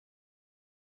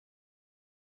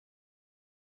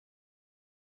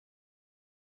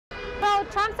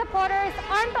Pro-Trump supporters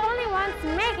aren't the only ones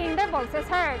making their voices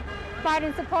heard.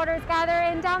 Biden supporters gather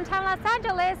in downtown Los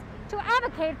Angeles to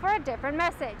advocate for a different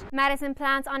message. Madison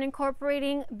plans on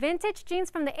incorporating vintage jeans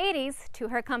from the 80s to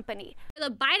her company. The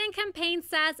Biden campaign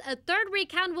says a third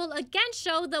recount will again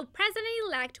show the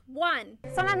president-elect won.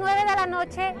 Son las 9 de la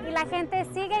noche y la gente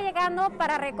sigue llegando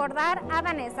para recordar a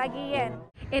Vanessa Guillen.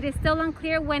 It is still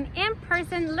unclear when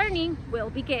in-person learning will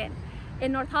begin.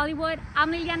 In North Hollywood,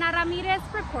 I'm Liliana Ramirez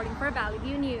reporting for Valley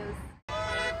View News.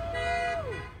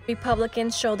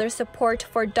 Republicans show their support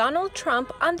for Donald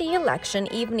Trump on the election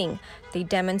evening. They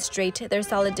demonstrate their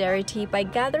solidarity by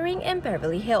gathering in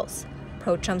Beverly Hills.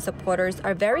 Pro-Trump supporters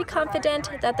are very confident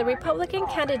that the Republican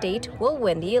candidate will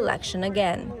win the election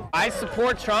again. I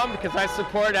support Trump because I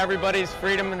support everybody's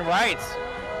freedom and rights.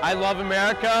 I love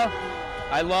America.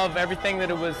 I love everything that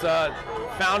it was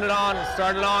founded on and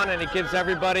started on, and it gives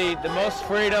everybody the most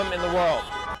freedom in the world.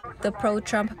 The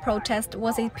pro-Trump protest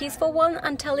was a peaceful one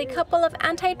until a couple of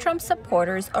anti-Trump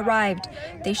supporters arrived.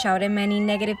 They shouted many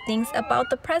negative things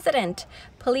about the president.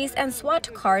 Police and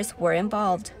SWAT cars were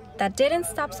involved. That didn't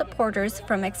stop supporters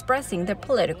from expressing their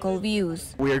political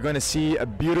views. We are going to see a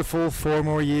beautiful 4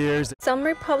 more years. Some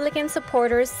Republican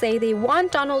supporters say they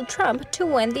want Donald Trump to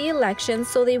win the election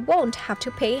so they won't have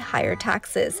to pay higher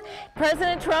taxes.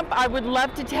 President Trump, I would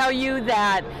love to tell you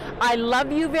that I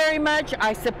love you very much.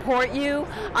 I support you.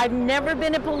 I've never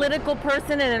been a political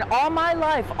person, and in all my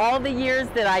life, all the years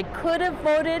that I could have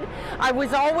voted, I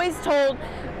was always told,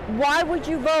 why would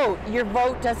you vote? Your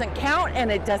vote doesn't count and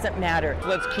it doesn't matter.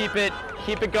 Let's keep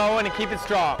it going and keep it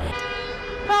strong.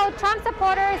 Pro-Trump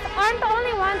supporters aren't the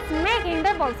only ones making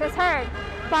their voices heard.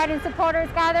 Biden supporters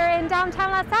gather in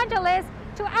downtown Los Angeles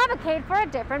to advocate for a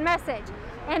different message.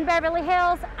 In Beverly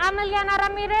Hills, I'm Liliana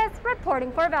Ramirez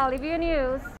reporting for Valley View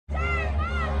News.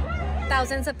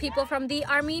 Thousands of people from the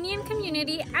Armenian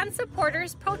community and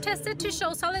supporters protested to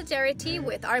show solidarity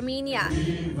with Armenia.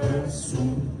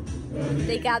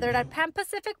 They gathered at Pan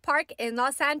Pacific Park in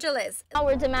Los Angeles.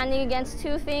 We're demanding against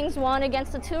two things. One,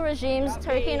 against the two regimes,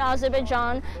 Turkey and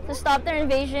Azerbaijan, to stop their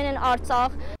invasion in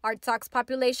Artsakh. Artsakh's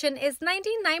population is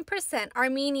 99%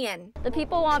 Armenian. The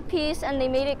people want peace, and they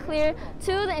made it clear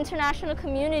to the international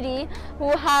community, who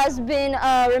has been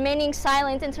remaining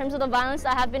silent in terms of the violence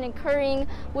that have been occurring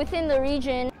within the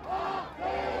region.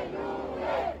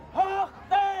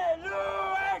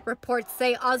 Reports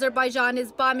say Azerbaijan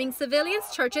is bombing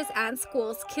civilians, churches, and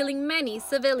schools, killing many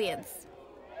civilians.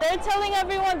 They're telling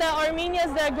everyone that Armenia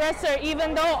is the aggressor,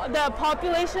 even though the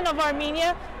population of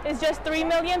Armenia is just 3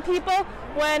 million people,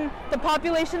 when the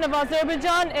population of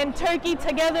Azerbaijan and Turkey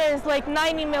together is like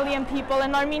 90 million people,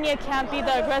 and Armenia can't be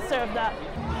the aggressor of that.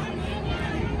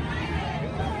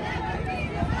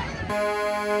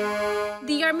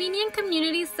 The Armenian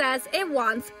community says it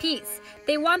wants peace.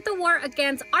 They want the war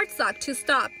against Artsakh to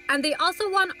stop, and they also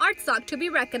want Artsakh to be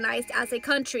recognized as a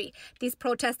country. These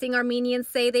protesting Armenians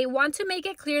say they want to make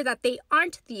it clear that they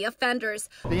aren't the offenders.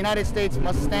 The United States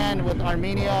must stand with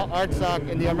Armenia, Artsakh,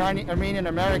 and the Armenian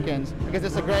Americans, because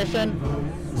this aggression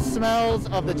smells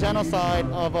of the genocide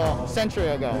of a century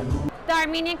ago. The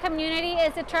Armenian community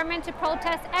is determined to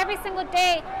protest every single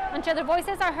day until their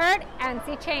voices are heard and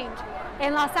see change.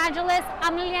 In Los Angeles,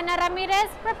 I'm Liliana Ramirez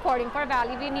reporting for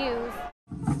Valley View News.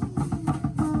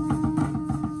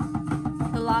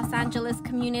 The Los Angeles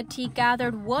community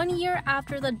gathered 1 year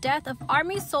after the death of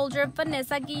Army soldier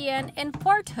Vanessa Guillen in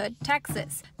Fort Hood,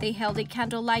 Texas. They held a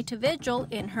candlelight vigil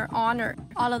in her honor.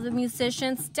 All of the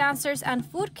musicians, dancers, and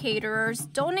food caterers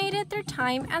donated their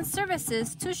time and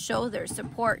services to show their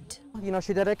support. You know,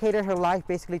 she dedicated her life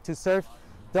basically to serve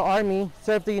the Army,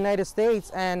 serve the United States,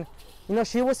 and you know,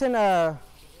 she wasn't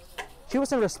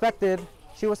respected.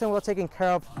 She wasn't well taken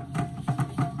care of.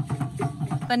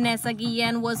 Vanessa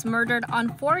Guillen was murdered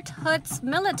on Fort Hood's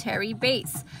military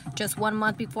base. Just 1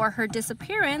 month before her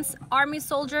disappearance, Army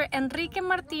soldier Enrique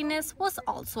Martinez was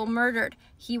also murdered.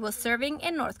 He was serving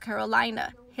in North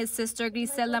Carolina. His sister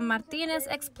Grisela Martinez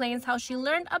explains how she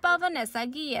learned about Vanessa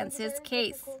Guillen's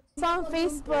case. I saw on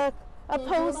Facebook a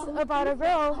post about a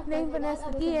girl named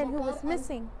Vanessa Guillen who was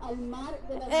missing,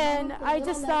 and I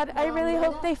just thought, I really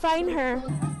hope they find her.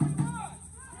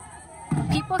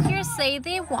 People here say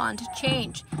they want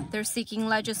change. They're seeking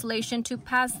legislation to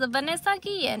pass the Vanessa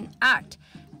Guillen Act.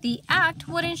 The act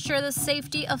would ensure the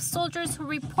safety of soldiers who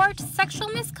report sexual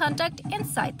misconduct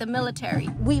inside the military.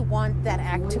 We want that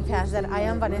act to pass, that I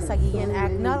Am Vanessa Guillen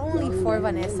Act, not only for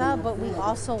Vanessa, but we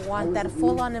also want that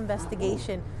full-on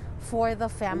investigation for the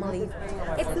family.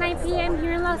 It's 9 p.m.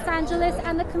 here in Los Angeles,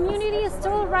 and the community is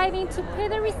still arriving to pay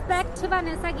their respect to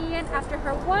Vanessa Guillen after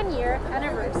her 1 year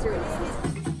anniversary.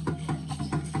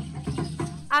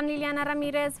 I'm Liliana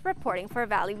Ramirez reporting for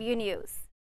Valley View News.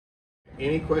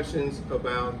 Any questions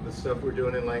about the stuff we're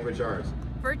doing in language arts?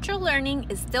 Virtual learning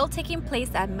is still taking place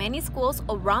at many schools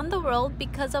around the world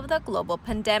because of the global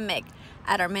pandemic.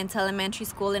 At Armenta Elementary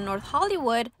School in North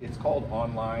Hollywood, It's called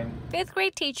online. 5th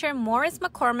grade teacher Morris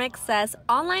McCormick says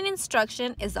online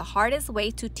instruction is the hardest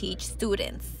way to teach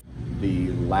students.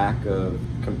 The lack of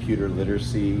computer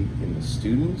literacy in the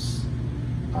students,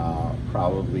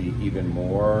 probably even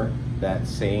more that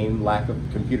same lack of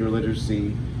computer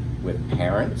literacy with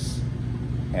parents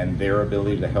and their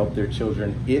ability to help their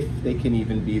children, if they can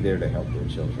even be there to help their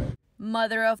children.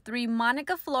 Mother of 3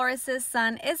 Monica Flores'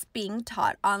 son is being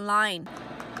taught online.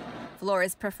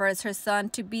 Flores prefers her son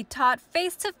to be taught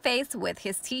face-to-face with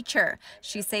his teacher.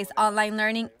 She says online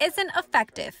learning isn't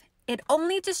effective. It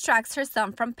only distracts her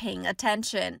son from paying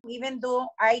attention. Even though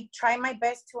I try my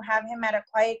best to have him at a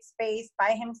quiet space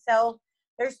by himself,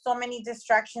 there's so many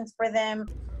distractions for them.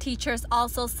 Teachers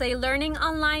also say learning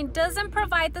online doesn't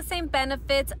provide the same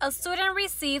benefits a student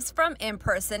receives from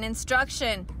in-person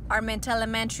instruction. Armenta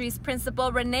Elementary's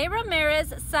principal Renee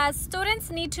Ramirez says students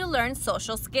need to learn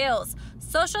social skills.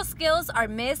 Social skills are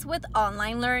missed with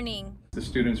online learning. The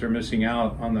students are missing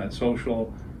out on that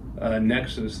social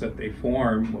nexus that they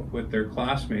form with their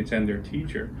classmates and their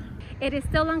teacher. It is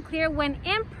still unclear when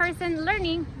in-person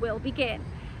learning will begin.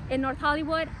 In North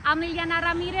Hollywood, I'm Liliana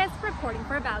Ramirez reporting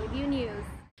for Valley View News.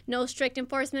 No strict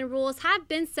enforcement rules have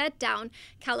been set down.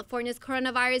 California's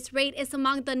coronavirus rate is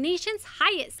among the nation's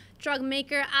highest. Drug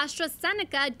maker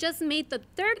AstraZeneca just made the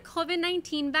 3rd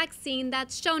COVID-19 vaccine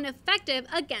that's shown effective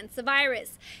against the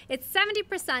virus. It's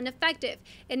 70% effective.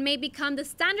 It may become the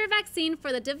standard vaccine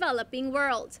for the developing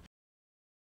world.